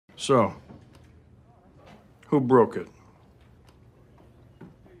So, who broke it?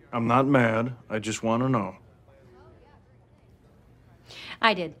 I'm not mad. I just want to know.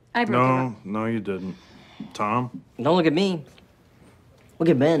 I did. I broke it. No, you didn't. Tom? Don't look at me. Look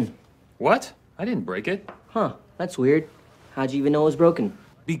at Ben. What? I didn't break it. Huh, that's weird. How'd you even know it was broken?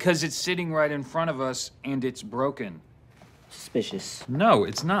 Because it's sitting right in front of us and it's broken. Suspicious. No,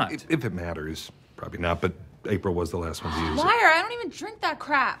 it's not. If it matters. Probably not, but April was the last one to use it. Liar, I don't even drink that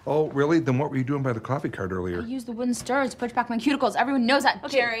crap. Oh, really? Then what were you doing by the coffee cart I earlier? used the wooden stirrers to push back my cuticles. Everyone knows that,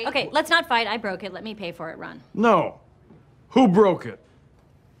 Jerry. Okay, let's not fight. I broke it. Let me pay for it, Ron. No. Who broke it?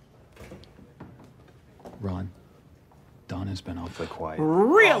 Ron, Donna's been awfully quiet.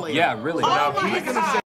 Really? Yeah, really. He's gonna say